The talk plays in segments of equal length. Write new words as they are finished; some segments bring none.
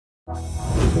I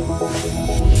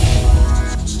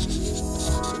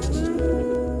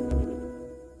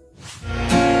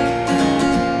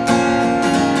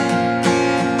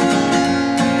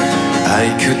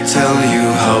could tell you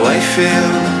how I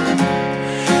feel,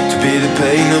 to be the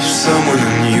pain of someone,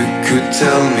 and you could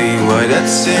tell me why that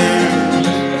seems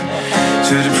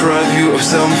to deprive you of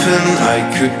something. I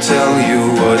could tell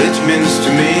you what it means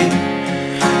to me,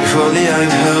 if only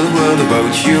I'd heard a word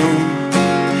about you.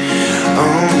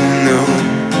 Oh no,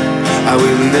 I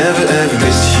will never ever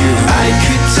miss you. I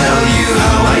could tell you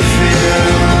how I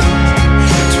feel,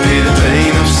 to be the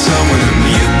pain of someone, and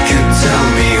you could tell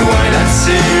me why that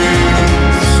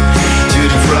seems to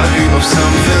deprive you of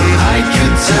something. I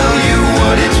could tell you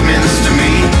what it means to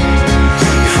me,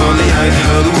 if only I'd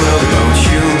heard a word about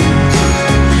you.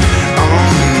 Oh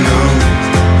no,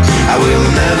 I will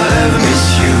never ever miss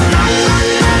you.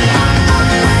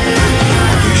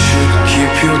 You should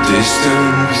keep your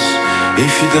distance.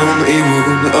 If you don't, it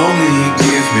will only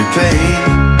give me pain.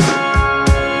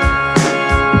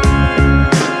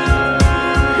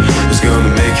 It's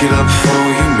gonna make it up for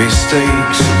your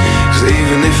mistakes, 'cause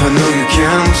even if I know you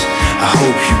can't, I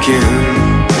hope you can.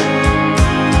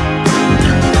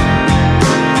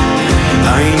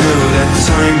 I know that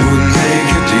time would make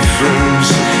a difference,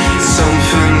 it's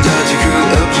something that you could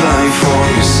apply for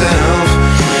yourself.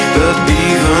 But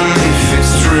even if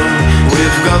it's true,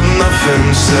 we've got nothing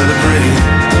to celebrate.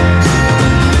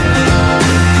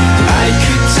 I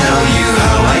could tell you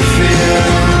how I feel,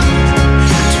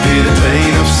 to be the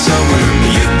pain of someone, and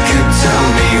you could tell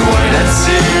me why that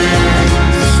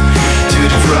seems to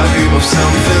deprive you of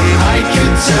something. I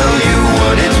could tell you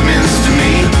what it means to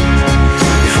me,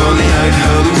 if only I'd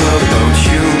heard a word about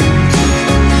you.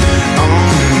 Oh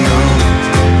no,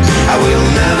 I will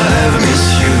never ever miss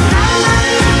you.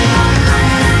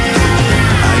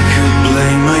 I could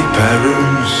blame my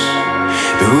parents,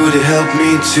 but would it help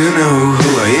me to know who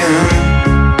I am?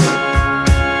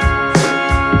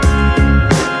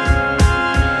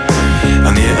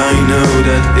 And yet I know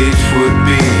that it would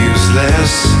be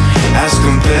useless as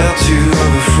compared to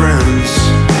other friends.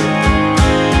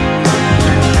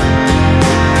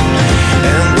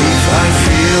 And if I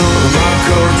feel a mark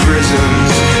or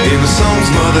presence in the songs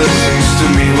mother sings to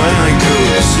me when I